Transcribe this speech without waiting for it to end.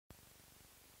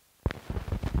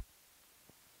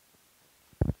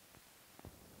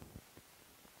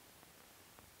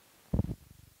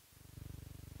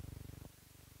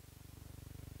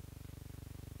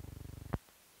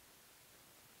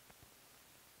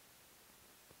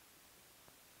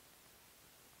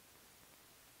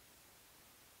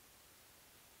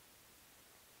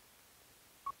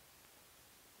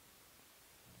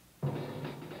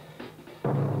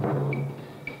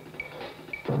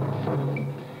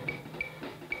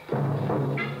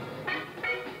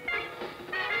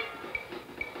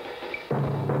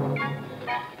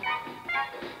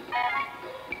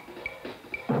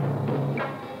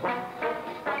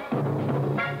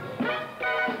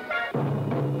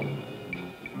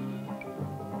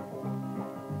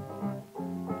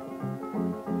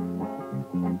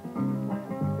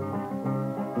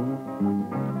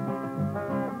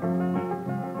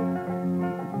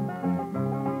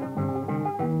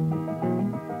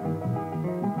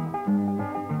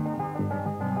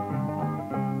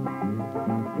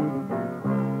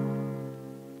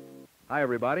Hi,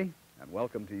 everybody, and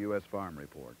welcome to U.S. Farm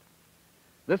Report.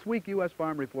 This week, U.S.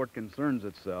 Farm Report concerns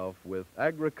itself with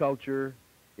agriculture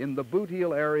in the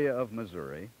Bootheel area of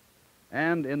Missouri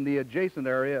and in the adjacent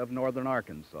area of northern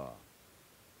Arkansas.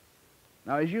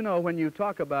 Now, as you know, when you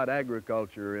talk about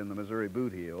agriculture in the Missouri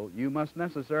Bootheel, you must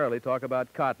necessarily talk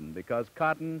about cotton, because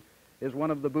cotton is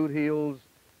one of the Bootheel's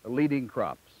leading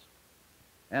crops.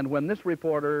 And when this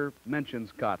reporter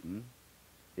mentions cotton,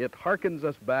 it harkens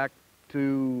us back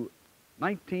to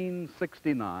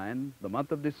 1969, the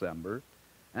month of December,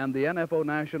 and the NFO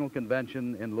National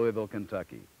Convention in Louisville,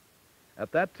 Kentucky.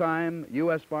 At that time,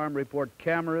 U.S. Farm Report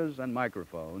cameras and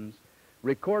microphones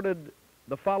recorded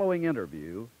the following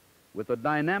interview with a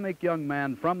dynamic young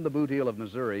man from the Bootheel of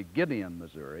Missouri, Gideon,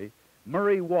 Missouri,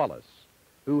 Murray Wallace,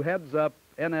 who heads up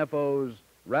NFO's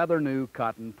rather new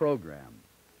cotton program.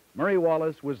 Murray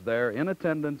Wallace was there in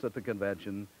attendance at the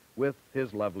convention with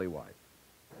his lovely wife.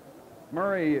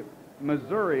 Murray,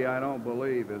 Missouri, I don't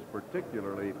believe, is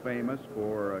particularly famous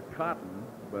for cotton,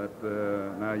 but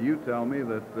now you tell me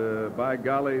that, by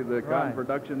golly, the cotton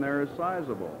production there is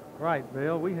sizable. Right,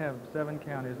 Bill. We have 7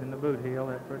 counties in the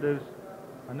Bootheel that produce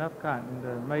enough cotton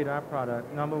to make our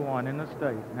product #1 in the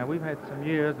state. Now, we've had some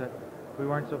years that we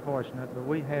weren't so fortunate, but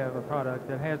we have a product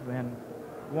that has been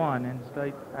won in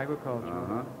state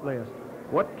agricultural list.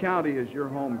 What county is your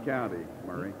home county,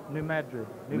 Murray? New Madrid.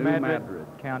 New Madrid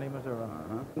County, Missouri.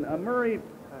 Murray,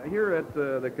 here at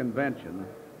the convention,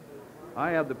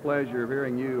 I had the pleasure of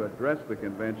hearing you address the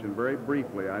convention very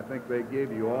briefly. I think they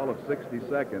gave you all of 60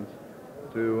 seconds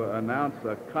to announce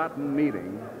a cotton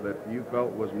meeting that you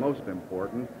felt was most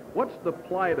important. What's the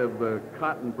plight of the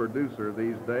cotton producer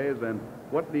these days, and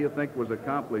what do you think was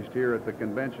accomplished here at the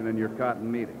convention in your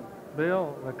cotton meeting?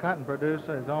 Bill, the cotton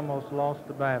producer has almost lost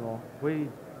the battle. We,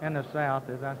 in the South,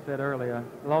 as I said earlier,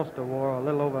 lost a war a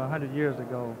little over 100 years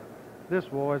ago.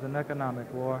 This war is an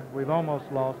economic war. We've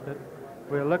almost lost it.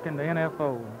 We're looking to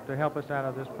NFO to help us out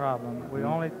of this problem. We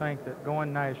only think that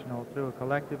going national through a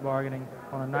collective bargaining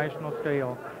on a national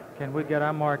scale can we get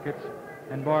our markets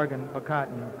and bargain for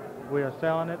cotton. We are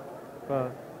selling it for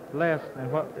less than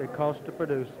what it costs to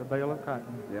produce a bale of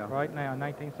cotton right now in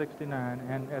 1969.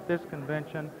 And at this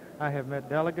convention, I have met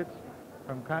delegates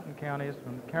from cotton counties,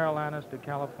 from Carolinas to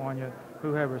California,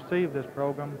 who have received this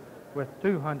program with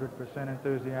 200%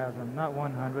 enthusiasm, not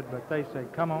 100, but they say,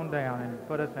 come on down and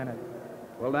put us in it.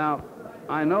 Well, now,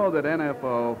 I know that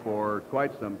NFO for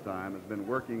quite some time has been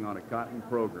working on a cotton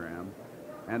program,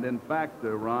 and in fact,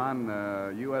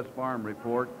 Ron, U.S. Farm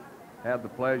Report had the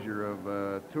pleasure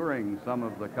of touring some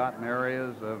of the cotton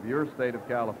areas of your state of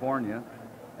California,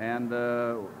 and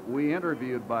we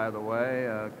interviewed, by the way,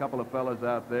 a couple of fellows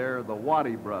out there, the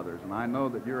Waddy brothers, and I know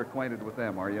that you're acquainted with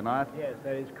them, are you not? Yes,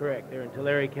 that is correct. They're in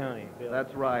Tulare County, Bill.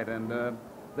 That's right, and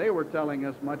they were telling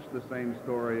us much the same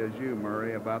story as you,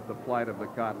 Murray, about the plight of the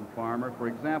cotton farmer. For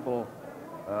example,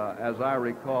 as I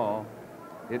recall,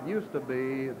 it used to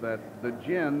be that the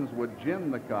gins would gin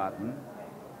the cotton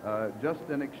just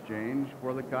in exchange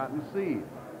for the cotton seed.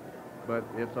 But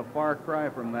it's a far cry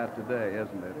from that today,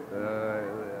 isn't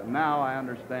it? Now I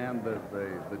understand that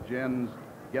the gins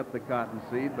get the cotton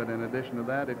seed, but in addition to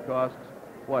that, it costs,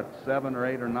 what, $7 or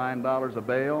 $8 or $9 a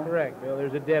bale? Correct, Bill.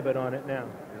 There's a debit on it now.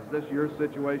 Is this your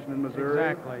situation in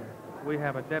Missouri? Exactly. We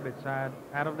have a debit side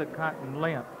out of the cotton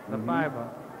lint, the fiber,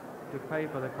 to pay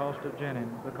for the cost of ginning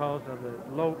because of the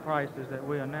low prices that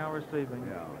we are now receiving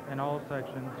in all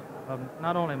sections of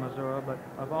not only Missouri, but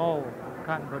of all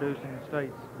cotton-producing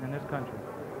states in this country.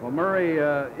 Well, Murray,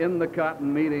 in the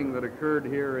cotton meeting that occurred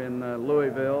here in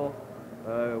Louisville,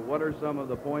 what are some of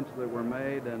the points that were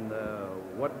made, and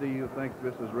what do you think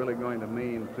this is really going to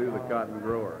mean to the cotton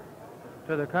grower?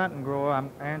 To the cotton grower,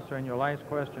 I'm answering your last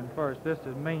question first. This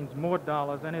means more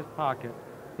dollars in his pocket.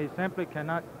 He simply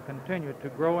cannot continue to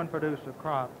grow and produce a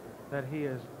crop that he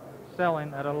is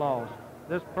selling at a loss.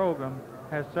 This program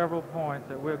has several points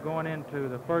that we're going into.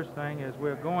 The first thing is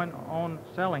we're going on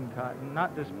selling cotton,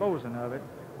 not disposing of it,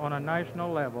 on a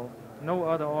national level. No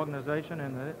other organization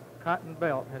in the cotton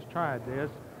belt has tried this.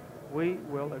 We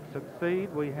will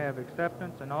succeed. We have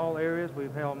acceptance in all areas.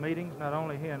 We've held meetings not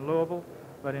only here in Louisville,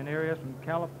 but in areas from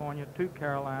California to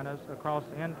Carolinas across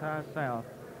the entire South.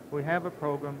 We have a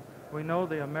program. We know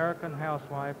the American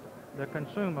housewife, the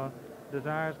consumer,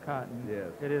 desires cotton. Yes.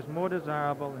 It is more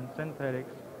desirable than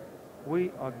synthetics. We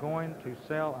are going to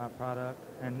sell our product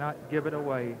and not give it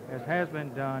away, as has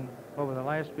been done over the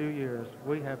last few years.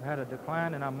 We have had a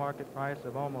decline in our market price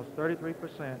of almost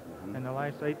 33% in the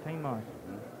last 18 months.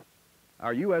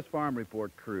 Our U.S. Farm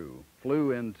Report crew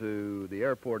flew into the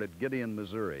airport at Gideon,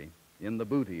 Missouri, in the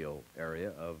Bootheel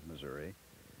area of Missouri,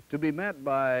 to be met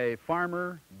by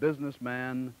farmer,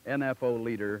 businessman, NFO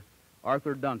leader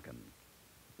Arthur Duncan.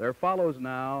 There follows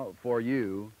now for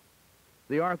you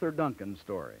the Arthur Duncan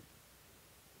story.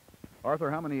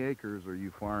 Arthur, how many acres are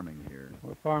you farming here?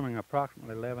 We're farming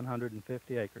approximately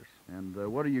 1,150 acres. And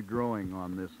what are you growing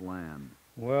on this land?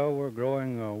 Well, we're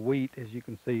growing wheat, as you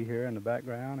can see here in the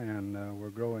background, and we're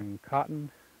growing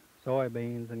cotton,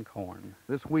 soybeans, and corn.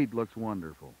 This wheat looks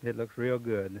wonderful. It looks real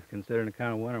good, considering the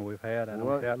kind of winter we've had. I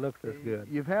don't see how it looks this good.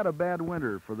 You've had a bad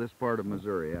winter for this part of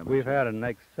Missouri, haven't you? We've had an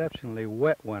exceptionally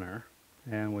wet winter,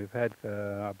 and we've had,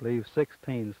 I believe,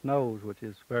 16 snows, which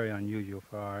is very unusual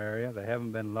for our area. They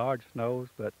haven't been large snows,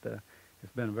 but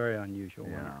it's been a very unusual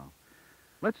winter.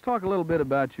 Let's talk a little bit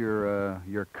about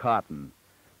your cotton.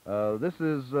 This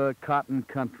is cotton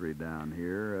country down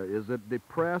here. Is it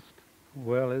depressed?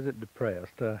 Well, is it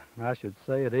depressed? I should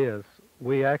say it is.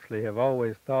 We actually have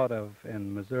always thought of,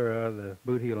 in Missouri, the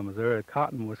Bootheel of Missouri,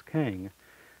 cotton was king.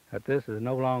 But this is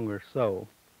no longer so.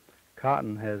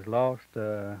 Cotton has lost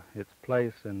its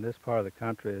place in this part of the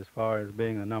country as far as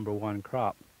being the #1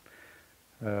 crop.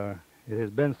 It has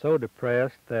been so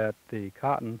depressed that the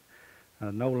cotton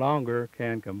no longer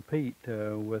can compete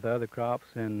with other crops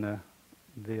in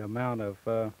the amount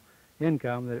of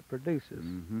income that it produces.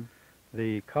 Mm-hmm.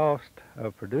 The cost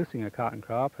of producing a cotton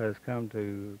crop has come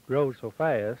to grow so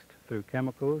fast through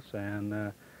chemicals,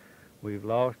 and we've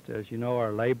lost, as you know,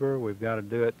 our labor. We've got to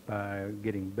do it by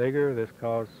getting bigger. This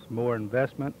costs more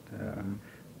investment.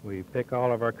 We pick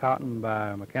all of our cotton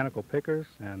by mechanical pickers,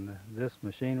 and this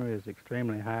machinery is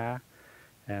extremely high,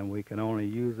 and we can only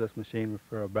use this machinery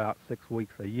for about 6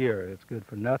 weeks a year. It's good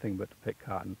for nothing but to pick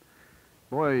cotton.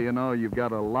 Boy, you know, you've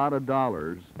got a lot of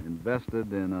dollars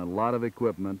invested in a lot of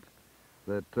equipment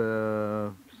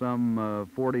that some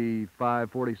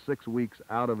 45, 46 weeks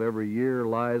out of every year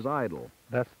lies idle.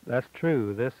 That's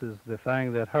true. This is the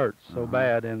thing that hurts so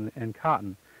bad in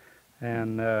cotton.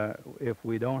 And if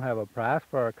we don't have a price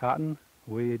for our cotton,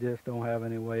 we just don't have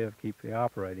any way of keeping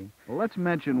operating. Well, let's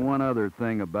mention one other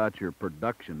thing about your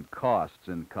production costs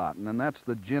in cotton, and that's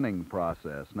the ginning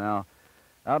process. Now,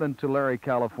 out in Tulare,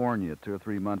 California, 2 or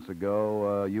 3 months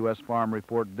ago, U.S. Farm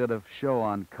Report did a show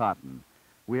on cotton.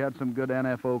 We had some good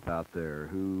NFO out there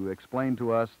who explained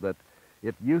to us that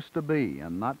it used to be,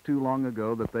 and not too long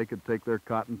ago, that they could take their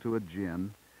cotton to a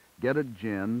gin, get it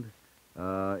ginned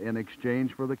in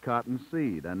exchange for the cotton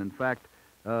seed. And in fact,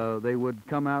 they would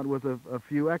come out with a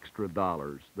few extra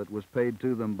dollars that was paid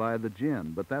to them by the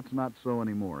gin. But that's not so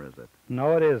anymore, is it?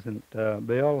 No, it isn't,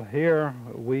 Bill. Here,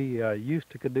 we used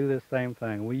to could do this same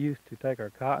thing. We used to take our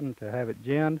cotton to have it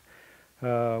ginned.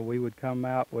 We would come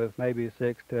out with maybe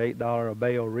 $6 to $8 a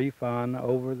bale refund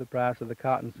over the price of the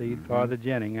cotton seed for the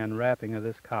ginning and wrapping of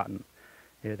this cotton.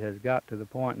 It has got to the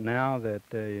point now that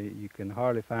you can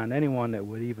hardly find anyone that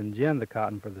would even gin the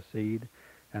cotton for the seed,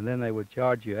 and then they would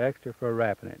charge you extra for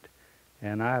wrapping it.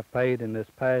 And I have paid in this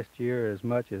past year as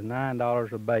much as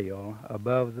 $9 a bale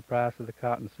above the price of the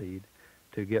cotton seed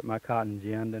to get my cotton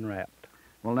ginned and wrapped.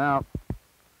 Well, now,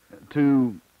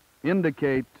 to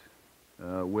indicate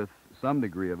with some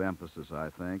degree of emphasis, I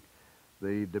think,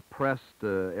 the depressed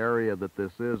area that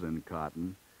this is in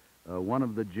cotton, one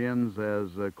of the gins has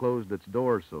closed its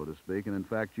doors, so to speak, and in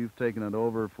fact you've taken it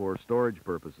over for storage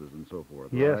purposes and so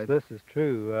forth. Yes, right? This is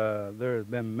true. There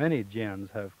have been many gins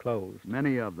have closed.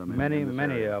 Many of them. Many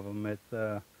area. of them.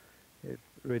 It's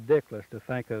ridiculous to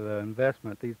think of the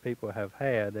investment these people have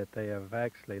had that they have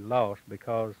actually lost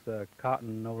because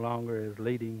cotton no longer is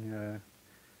leading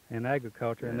in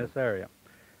agriculture in this area.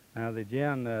 Now, the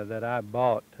gin that I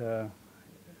bought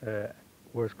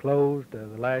was closed. The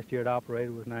last year it operated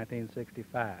was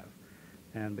 1965.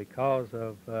 And because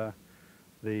of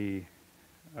the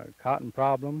cotton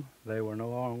problem, they were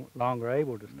no longer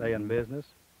able to stay in business.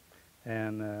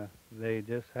 And they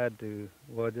just had to,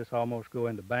 well, just almost go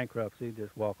into bankruptcy,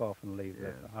 just walk off and leave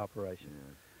the operation.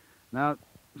 Yes. Now,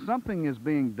 something is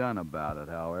being done about it,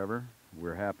 however.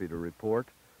 We're happy to report.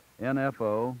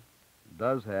 NFO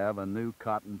does have a new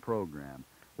cotton program.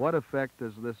 What effect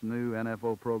has this new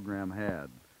NFO program had,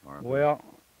 Arthur? Well,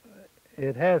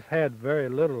 it has had very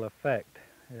little effect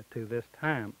to this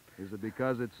time. Is it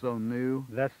because it's so new?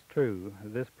 That's true.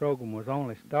 This program was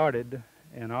only started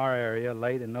in our area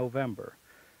late in November.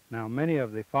 Now, many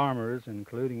of the farmers,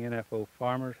 including NFO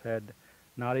farmers, had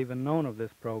not even known of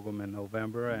this program in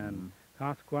November, and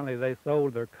consequently they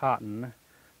sold their cotton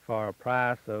for a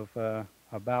price of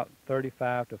about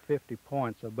 35 to 50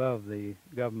 points above the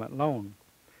government loan.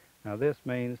 Now, this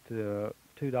means to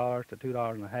 $2 to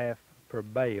 $2.50 per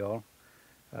bale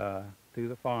to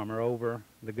the farmer over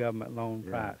the government loan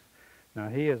price. Now,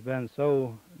 he has been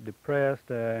so depressed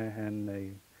and the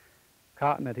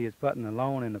cotton that he has put in the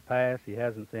loan in the past, he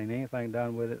hasn't seen anything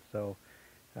done with it. So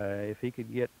if he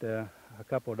could get a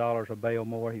couple of dollars a bale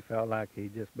more, he felt like he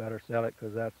just better sell it,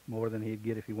 because that's more than he'd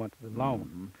get if he went to the loan.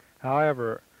 Mm-hmm.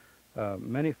 However,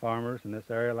 many farmers in this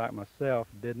area, like myself,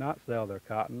 did not sell their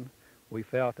cotton. We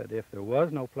felt that if there was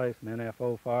no place in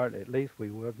NFO for it, at least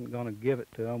we wasn't going to give it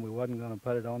to them. We wasn't going to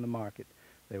put it on the market.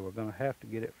 They were going to have to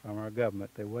get it from our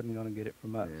government. They wasn't going to get it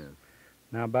from us. Yes.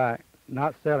 Now, by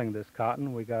not selling this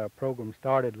cotton, we got a program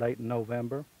started late in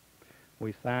November.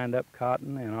 We signed up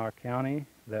cotton in our county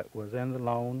that was in the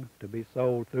loan to be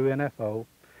sold through NFO.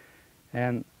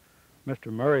 And Mr.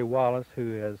 Murray Wallace,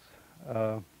 who is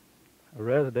a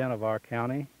resident of our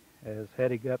county, is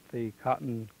heading up the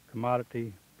cotton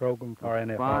commodity program for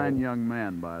NFO. Fine young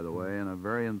man, by the way, and a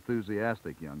very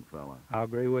enthusiastic young fella. I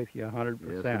agree with you 100%.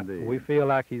 Yes, indeed. We feel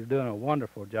like he's doing a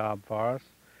wonderful job for us.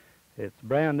 It's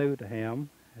brand new to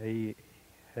him. He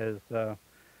has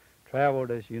traveled,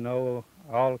 as you know,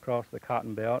 all across the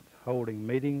Cotton Belt, holding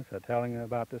meetings, telling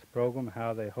about this program,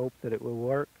 how they hope that it will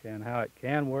work and how it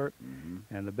can work.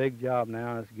 Mm-hmm. And the big job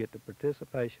now is to get the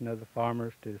participation of the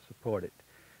farmers to support it.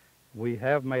 We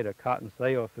have made a cotton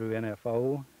sale through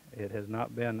NFO. It has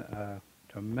not been a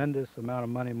tremendous amount of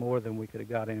money more than we could have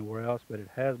got anywhere else, but it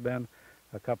has been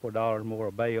a couple of dollars more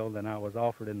a bale than I was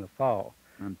offered in the fall.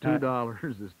 And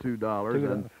 $2 is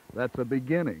 $2, and that's a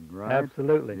beginning, right?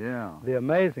 Absolutely. Yeah. The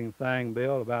amazing thing,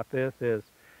 Bill, about this is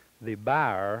the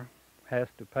buyer has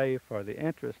to pay for the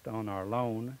interest on our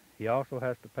loan. He also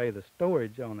has to pay the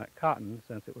storage on that cotton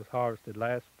since it was harvested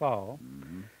last fall.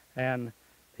 Mm-hmm. And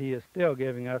he is still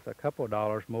giving us a couple of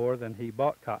dollars more than he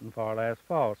bought cotton for last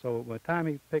fall. So by the time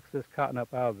he picks this cotton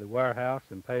up out of the warehouse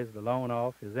and pays the loan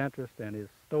off, his interest and his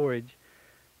storage,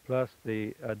 plus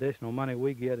the additional money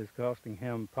we get, is costing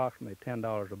him approximately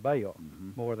 $10 a bale,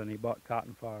 Mm-hmm. more than he bought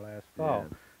cotton for last fall.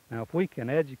 Yes. Now, if we can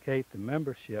educate the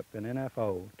membership in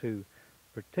NFO to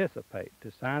participate,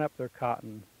 to sign up their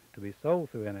cotton to be sold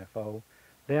through NFO,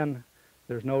 then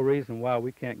there's no reason why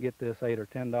we can't get this $8 or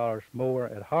 $10 more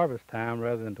at harvest time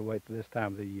rather than to wait to this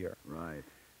time of the year. Right.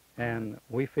 And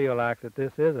we feel like that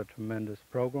this is a tremendous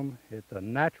program. It's a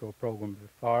natural program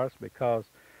for us because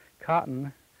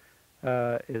cotton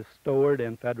is stored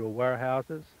in federal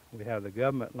warehouses. We have the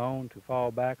government loan to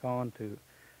fall back on to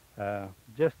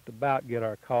just about get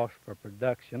our cost for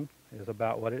production, is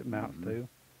about what it amounts Mm-hmm. to.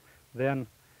 Then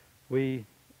we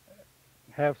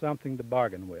have something to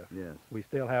bargain with. Yes. We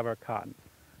still have our cotton.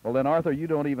 Well, then, Arthur, you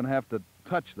don't even have to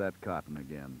touch that cotton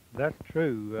again. That's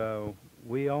true.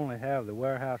 We only have the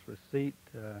warehouse receipt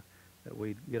that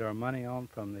we get our money on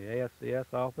from the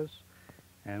ASCS office,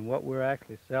 and what we're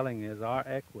actually selling is our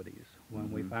equities when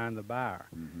we Mhm. find the buyer.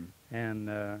 Mm-hmm.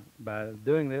 And by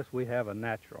doing this, we have a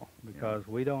natural, because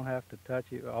we don't have to touch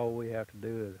it. All we have to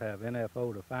do is have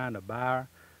NFO to find a buyer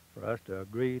for us to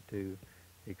agree to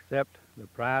accept the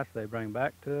price they bring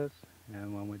back to us,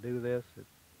 and when we do this, it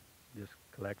just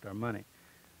collect our money.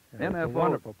 It's a NFO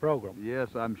wonderful program. Yes,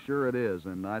 I'm sure it is,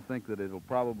 and I think that it'll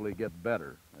probably get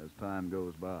better as time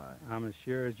goes by. I'm as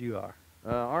sure as you are.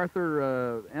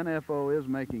 Arthur, NFO is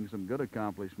making some good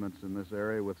accomplishments in this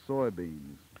area with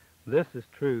soybeans. This is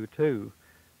true, too.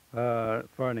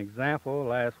 For an example,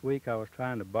 last week I was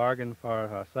trying to bargain for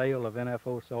a sale of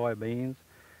NFO soybeans,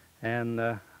 and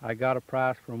I got a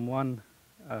price from one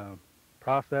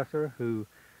processor who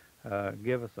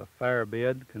gave us a fair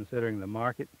bid considering the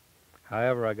market.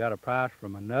 However, I got a price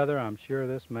from another. I'm sure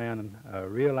this man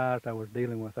realized I was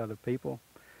dealing with other people,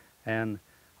 and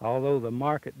although the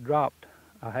market dropped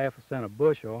a half a cent a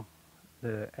bushel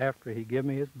after he gave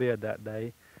me his bid that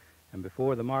day, and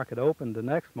before the market opened the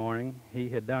next morning, he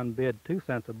had done bid 2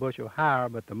 cents a bushel higher,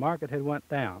 but the market had went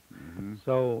down. Mm-hmm.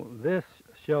 So this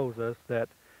shows us that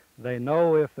they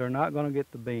know if they're not going to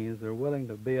get the beans, they're willing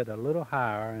to bid a little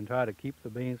higher and try to keep the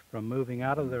beans from moving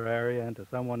out of their area into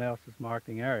someone else's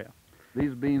marketing area.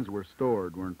 These beans were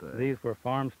stored, weren't they? These were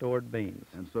farm-stored beans.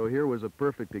 And so here was a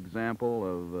perfect example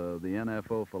of the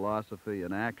NFO philosophy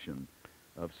in action,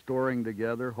 of storing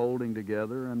together, holding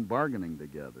together, and bargaining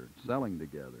together, selling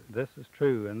together. This is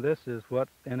true, and this is what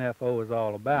NFO is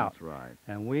all about. That's right.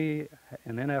 And we,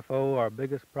 in NFO, our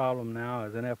biggest problem now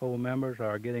is NFO members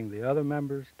are getting the other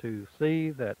members to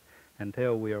see that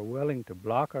until we are willing to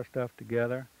block our stuff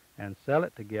together and sell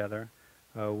it together,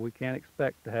 we can't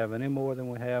expect to have any more than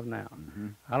we have now. Mm-hmm.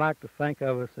 I like to think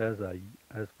of us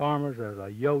as farmers as a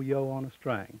yo-yo on a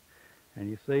string. And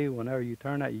you see, whenever you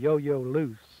turn that yo-yo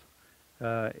loose,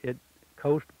 it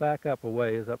coasts back up a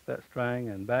ways up that string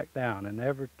and back down, and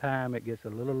every time it gets a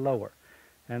little lower.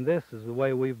 And this is the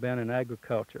way we've been in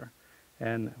agriculture.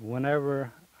 And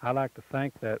I like to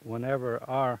think that whenever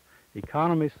our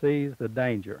economy sees the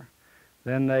danger,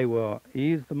 then they will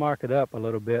ease the market up a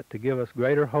little bit to give us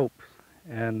greater hopes.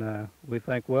 And we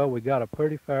think, well, we got a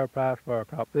pretty fair price for our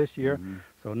crop this year,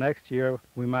 so next year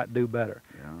we might do better.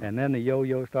 Yeah. And then the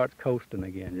yo-yo starts coasting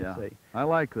again, Yeah. you see. I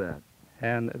like that.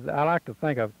 And I like to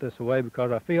think of it this way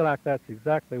because I feel like that's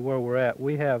exactly where we're at.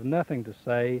 We have nothing to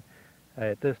say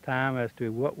at this time as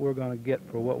to what we're going to get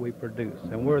for what we produce.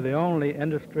 And we're the only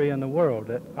industry in the world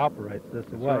that operates this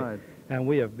way. Right. And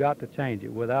we have got to change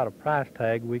it. Without a price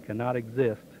tag, we cannot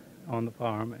exist on the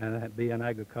farm and be in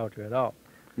agriculture at all.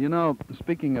 You know,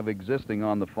 speaking of existing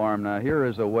on the farm, now here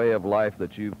is a way of life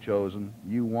that you've chosen.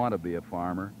 You want to be a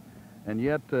farmer, and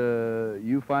yet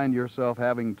you find yourself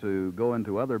having to go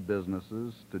into other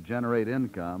businesses to generate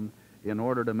income in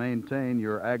order to maintain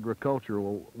your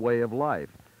agricultural way of life.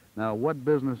 Now, what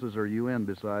businesses are you in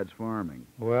besides farming?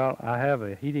 Well, I have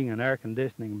a heating and air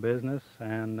conditioning business,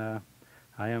 and I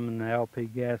am in the LP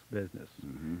gas business.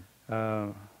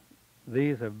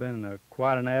 These have been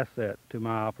quite an asset to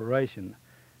my operation.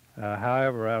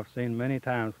 However, I've seen many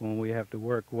times when we have to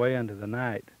work way into the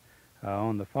night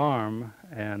on the farm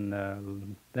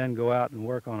and then go out and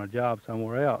work on a job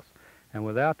somewhere else. And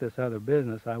without this other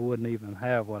business, I wouldn't even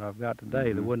have what I've got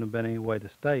today. There wouldn't have been any way to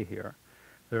stay here.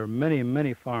 There are many,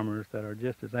 many farmers that are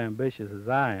just as ambitious as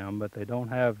I am, but they don't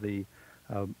have the,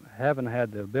 haven't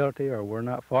had the ability, or were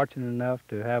not fortunate enough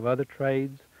to have other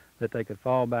trades that they could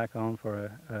fall back on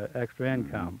for extra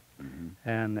income.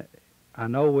 And I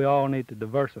know we all need to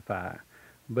diversify,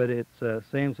 but it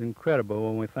seems incredible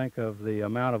when we think of the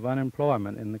amount of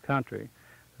unemployment in the country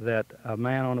that a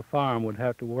man on a farm would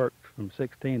have to work from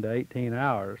 16 to 18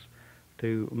 hours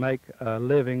to make a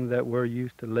living that we're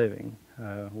used to living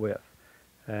with.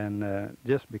 And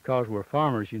just because we're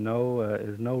farmers, you know,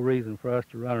 is no reason for us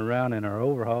to run around in our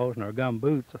overalls and our gum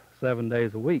boots 7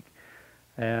 days a week.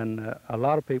 And a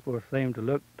lot of people seem to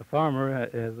look at the farmer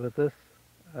with this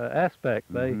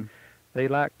aspect. They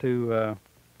like to,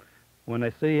 when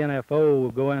they see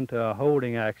NFO go into a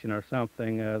holding action or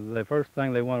something, the first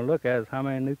thing they want to look at is how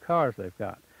many new cars they've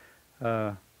got.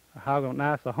 How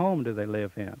nice a home do they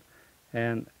live in?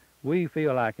 And we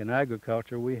feel like in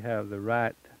agriculture we have the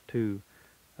right to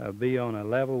be on a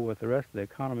level with the rest of the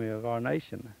economy of our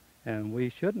nation. And we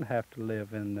shouldn't have to live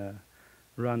in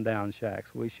run-down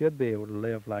shacks. We should be able to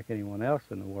live like anyone else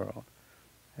in the world.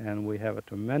 And we have a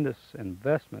tremendous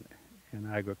investment in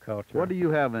agriculture. What do you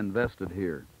have invested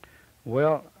here?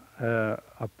 Well,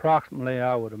 approximately,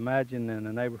 I would imagine, in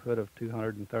the neighborhood of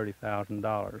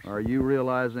 $230,000. Are you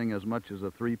realizing as much as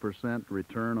a 3%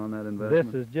 return on that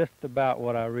investment? This is just about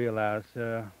what I realize.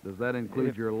 Does that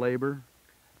include your labor?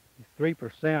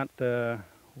 3%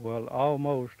 will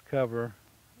almost cover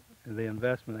the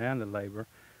investment and the labor.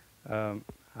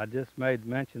 I just made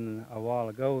mention a while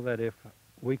ago that if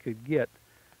we could get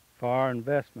for our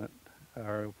investment,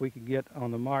 or if we could get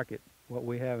on the market what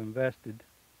we have invested,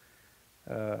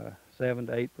 7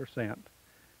 to 8%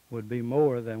 would be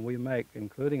more than we make,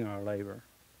 including our labor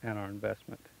and our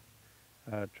investment.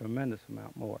 A tremendous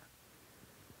amount more.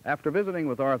 After visiting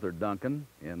with Arthur Duncan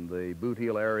in the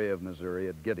Bootheel area of Missouri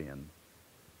at Gideon,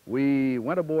 we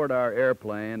went aboard our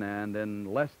airplane and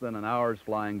in less than an hour's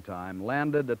flying time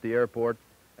landed at the airport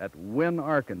at Wynne,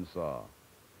 Arkansas.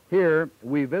 Here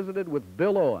we visited with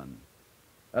Bill Owen,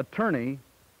 attorney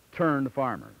turned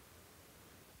farmer.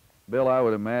 Bill, I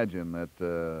would imagine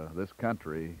that this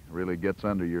country really gets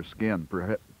under your skin,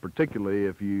 particularly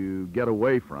if you get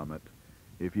away from it.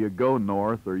 If you go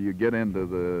north or you get into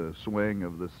the swing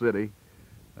of the city,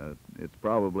 it's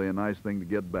probably a nice thing to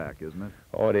get back, isn't it?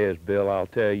 Oh, it is, Bill. I'll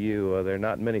tell you, there are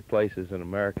not many places in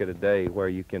America today where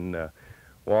you can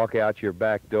walk out your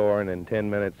back door and in 10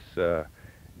 minutes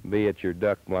be at your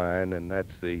duck blind, and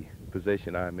that's the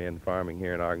position I'm in farming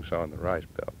here in Arkansas in the Rice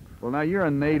Belt. Well, now, you're a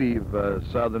native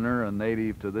Southerner, a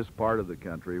native to this part of the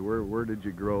country. Where did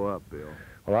you grow up, Bill?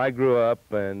 Well, I grew up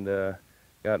and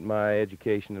got my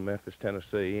education in Memphis,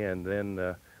 Tennessee, and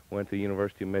then went to the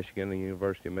University of Michigan, the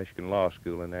University of Michigan Law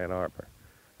School in Ann Arbor.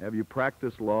 Have you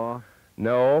practiced law?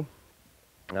 No.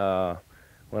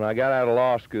 When I got out of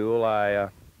law school, I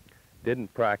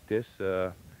didn't practice.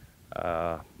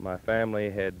 My family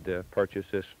had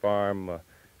purchased this farm,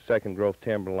 second growth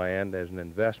timberland, as an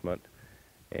investment.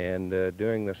 And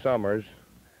during the summers,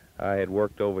 I had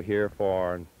worked over here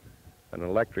for an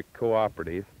electric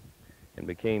cooperative and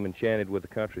became enchanted with the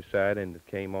countryside and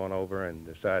came on over and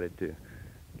decided to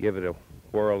give it a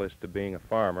whirl as to being a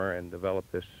farmer and develop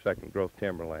this second growth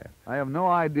timberland. I have no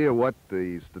idea what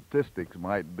the statistics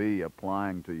might be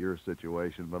applying to your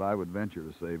situation, but I would venture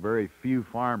to say very few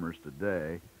farmers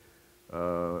today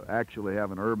actually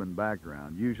have an urban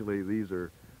background. Usually these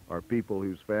are are people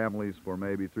whose families for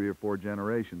maybe 3 or 4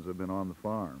 generations have been on the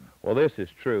farm. Well, this is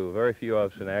true. Very few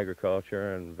of us in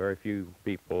agriculture and very few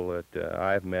people that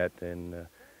I've met in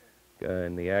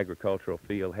the agricultural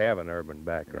field have an urban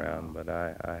background, but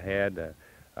I had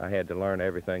to learn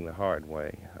everything the hard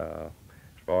way. As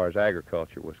far as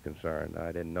agriculture was concerned, I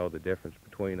didn't know the difference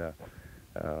between a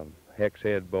hex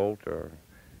head bolt or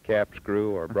cap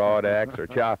screw or broad axe or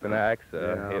chopping axe.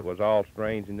 It was all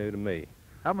strange and new to me.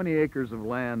 How many acres of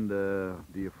land do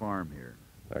you farm here?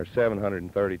 There's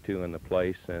 732 in the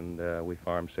place, and we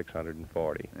farm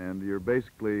 640. And you're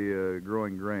basically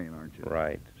growing grain, aren't you?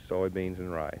 Right, soybeans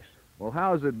and rice. Well,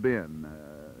 how has it been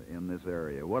in this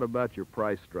area? What about your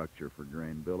price structure for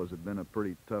grain, Bill? Has it been a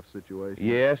pretty tough situation?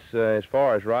 Yes, as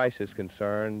far as rice is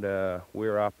concerned,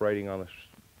 we're operating on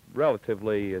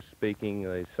relatively speaking,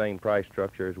 the same price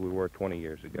structure as we were 20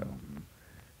 years ago.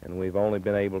 And we've only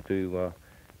been able to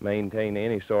maintain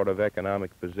any sort of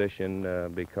economic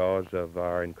position because of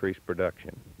our increased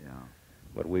production. Yeah.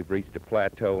 But we've reached a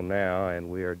plateau now, and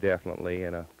we are definitely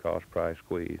in a cost-price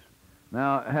squeeze.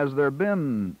 Now, has there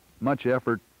been much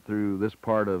effort through this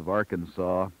part of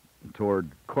Arkansas toward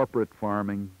corporate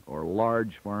farming or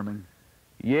large farming?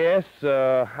 Yes,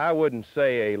 I wouldn't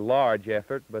say a large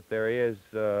effort, but there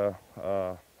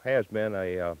has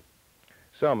been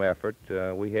some effort.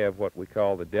 We have what we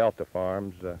call the Delta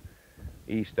farms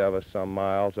east of us some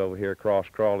miles over here across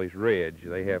Crawley's Ridge.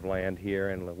 They have land here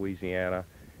in Louisiana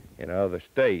and other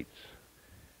states,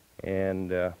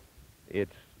 and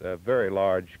it's a very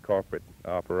large corporate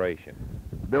operation.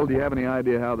 Bill, do you have any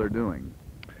idea how they're doing?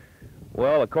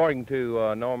 Well, according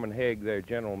to Norman Higg, their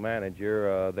general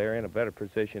manager, they're in a better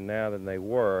position now than they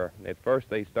were. At first,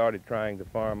 they started trying to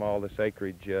farm all this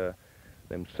acreage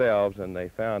themselves, and they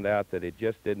found out that it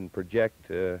just didn't project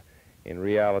in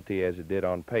reality as it did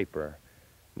on paper.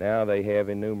 Now they have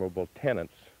innumerable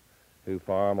tenants who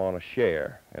farm on a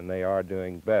share, and they are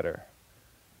doing better.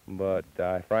 But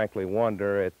I frankly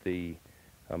wonder at the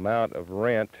amount of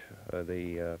rent,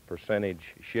 the percentage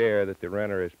share that the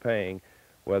renter is paying,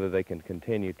 whether they can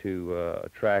continue to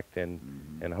attract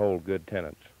and hold good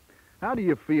tenants. How do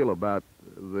you feel about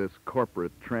this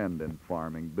corporate trend in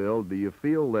farming, Bill? Do you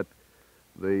feel that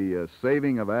the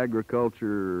saving of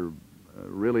agriculture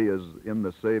really is in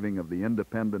the saving of the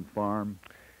independent farm?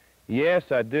 Yes,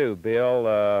 I do,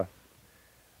 Bill.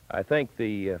 I think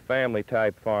the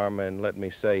family-type farm, and let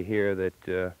me say here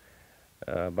that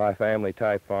by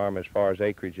family-type farm, as far as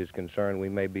acreage is concerned, we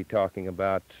may be talking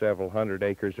about several hundred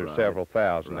acres or several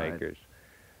thousand acres.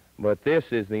 But this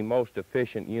is the most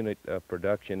efficient unit of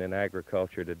production in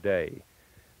agriculture today.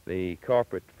 The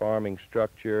corporate farming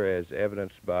structure, as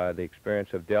evidenced by the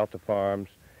experience of Delta farms,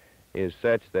 is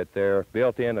such that their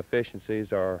built-in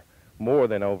efficiencies are more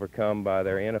than overcome by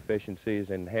their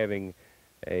inefficiencies in having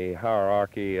a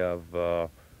hierarchy of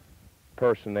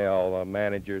personnel,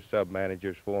 managers,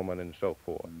 sub-managers, foremen, and so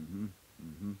forth.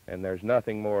 And there's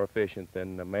nothing more efficient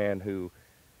than the man who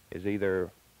is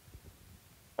either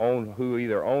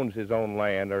owns his own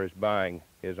land or is buying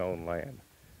his own land,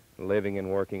 living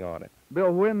and working on it.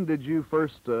 Bill, when did you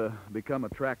first become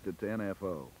attracted to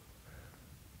NFO?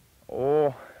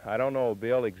 Oh, I don't know,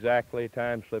 Bill, exactly.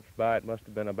 Time slips by. It must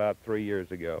have been about 3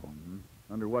 years ago.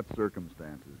 Under what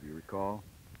circumstances, do you recall?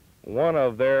 One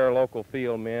of their local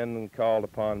field men called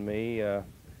upon me, a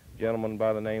gentleman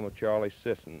by the name of Charlie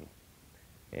Sisson,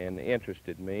 and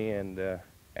interested me, and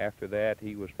after that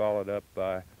he was followed up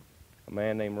by a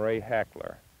man named Ray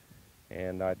Hackler,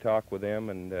 and I talked with them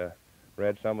and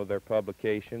read some of their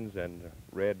publications and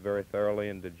read very thoroughly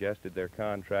and digested their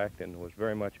contract and was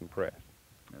very much impressed.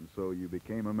 And so you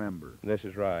became a member. This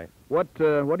is right. What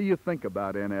do you think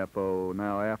about NFO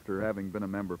now after having been a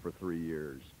member for 3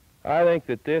 years? I think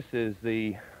that this is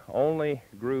the only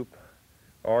group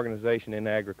organization in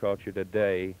agriculture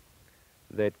today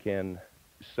that can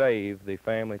save the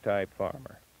family-type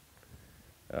farmer.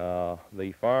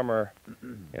 The farmer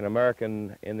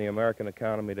in the American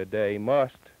economy today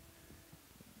must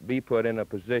be put in a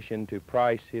position to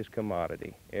price his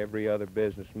commodity. Every other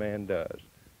businessman does.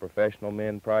 Professional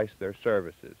men price their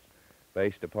services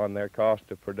based upon their cost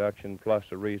of production plus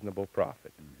a reasonable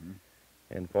profit.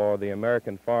 And for the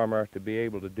American farmer to be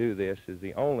able to do this is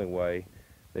the only way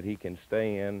that he can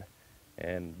stay in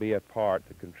and be a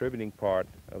contributing part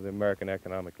of the American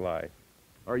economic life.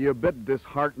 Are you a bit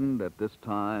disheartened at this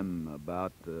time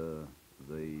about the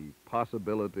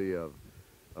possibility of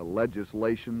a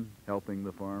legislation helping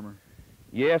the farmer?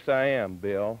 Yes, I am,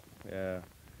 Bill.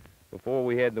 Before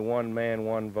we had the one-man,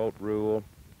 one-vote rule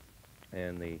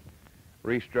and the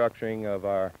restructuring of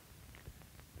our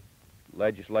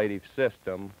legislative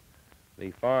system,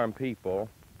 the farm people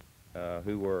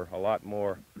who were a lot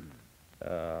more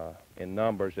in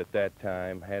numbers at that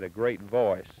time, had a great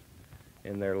voice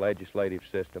in their legislative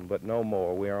system, but no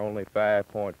more. We are only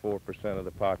 5.4% of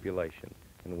the population,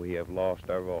 and we have lost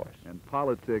our voice. And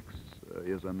politics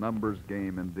is a numbers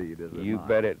game indeed, is it You not?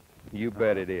 bet it. You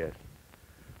bet it is.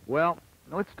 Well,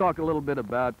 let's talk a little bit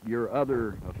about your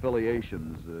other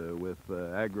affiliations with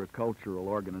agricultural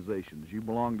organizations. You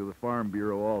belong to the Farm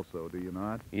Bureau also, do you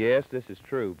not? Yes, this is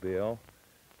true, Bill.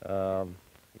 A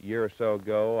year or so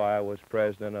ago, I was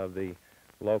president of the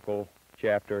local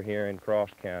chapter here in Cross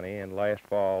County, and last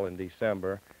fall in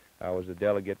December, I was a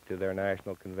delegate to their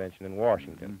national convention in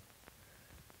Washington.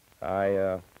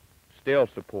 I still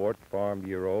support Farm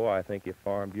Bureau. I think if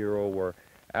Farm Bureau were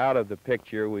out of the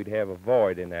picture, we'd have a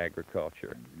void in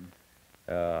agriculture.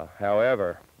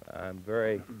 However, I'm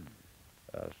very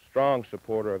strong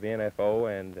supporter of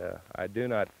NFO, and I do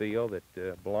not feel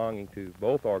that belonging to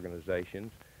both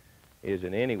organizations is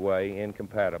in any way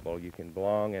incompatible. You can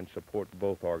belong and support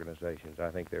both organizations.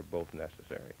 I think they're both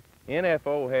necessary.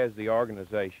 NFO has the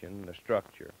organization, the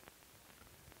structure,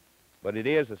 but it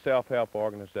is a self-help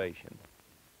organization.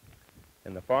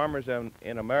 And the farmers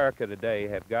in America today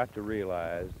have got to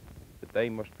realize that they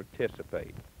must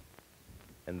participate,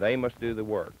 and they must do the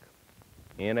work.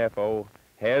 NFO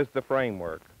has the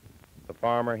framework. The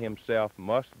farmer himself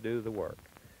must do the work.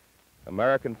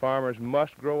 American farmers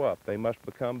must grow up. They must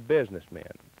become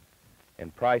businessmen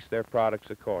and price their products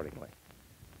accordingly.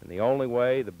 And the only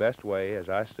way, the best way, as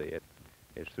I see it,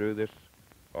 is through this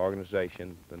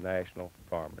organization, the National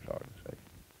Farmers Organization.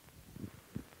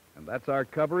 And that's our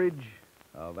coverage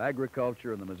of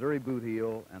agriculture in the Missouri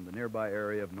Bootheel and the nearby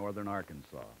area of northern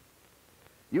Arkansas.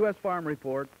 U.S. Farm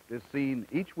Report is seen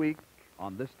each week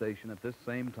on this station at this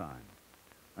same time.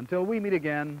 Until we meet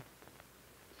again,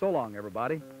 so long,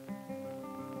 everybody.